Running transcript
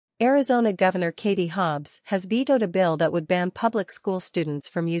Arizona Governor Katie Hobbs has vetoed a bill that would ban public school students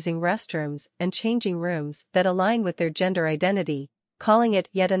from using restrooms and changing rooms that align with their gender identity, calling it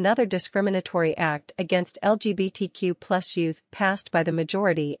yet another discriminatory act against LGBTQ+ youth passed by the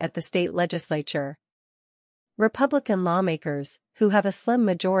majority at the state legislature. Republican lawmakers, who have a slim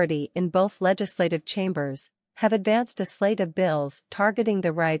majority in both legislative chambers, have advanced a slate of bills targeting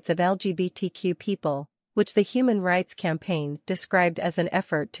the rights of LGBTQ people, which the Human Rights Campaign described as an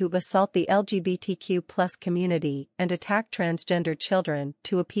effort to assault the LGBTQ+ community and attack transgender children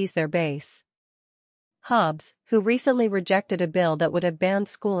to appease their base. Hobbs, who recently rejected a bill that would have banned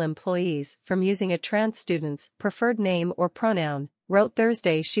school employees from using a trans student's preferred name or pronoun, wrote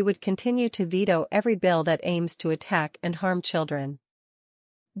Thursday she would continue to veto every bill that aims to attack and harm children.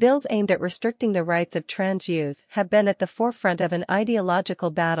 Bills aimed at restricting the rights of trans youth have been at the forefront of an ideological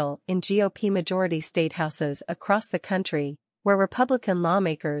battle in GOP-majority state houses across the country, where Republican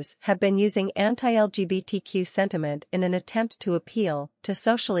lawmakers have been using anti-LGBTQ sentiment in an attempt to appeal to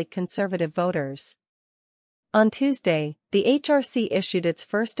socially conservative voters. On Tuesday, the HRC issued its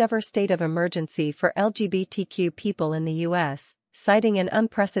first-ever state of emergency for LGBTQ people in the U.S., citing an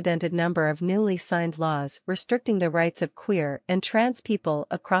unprecedented number of newly signed laws restricting the rights of queer and trans people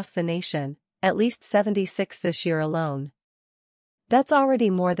across the nation, at least 76 this year alone. That's already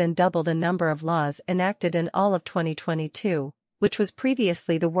more than double the number of laws enacted in all of 2022, which was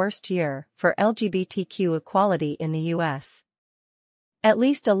previously the worst year for LGBTQ equality in the U.S. At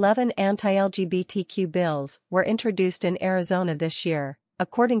least 11 anti-LGBTQ bills were introduced in Arizona this year,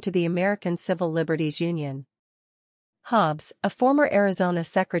 according to the American Civil Liberties Union. Hobbs, a former Arizona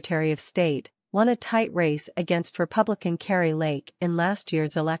Secretary of State, won a tight race against Republican Kari Lake in last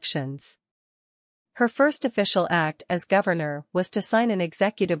year's elections. Her first official act as governor was to sign an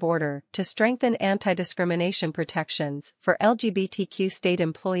executive order to strengthen anti-discrimination protections for LGBTQ state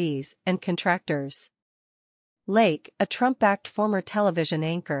employees and contractors. Lake, a Trump-backed former television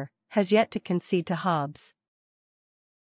anchor, has yet to concede to Hobbs.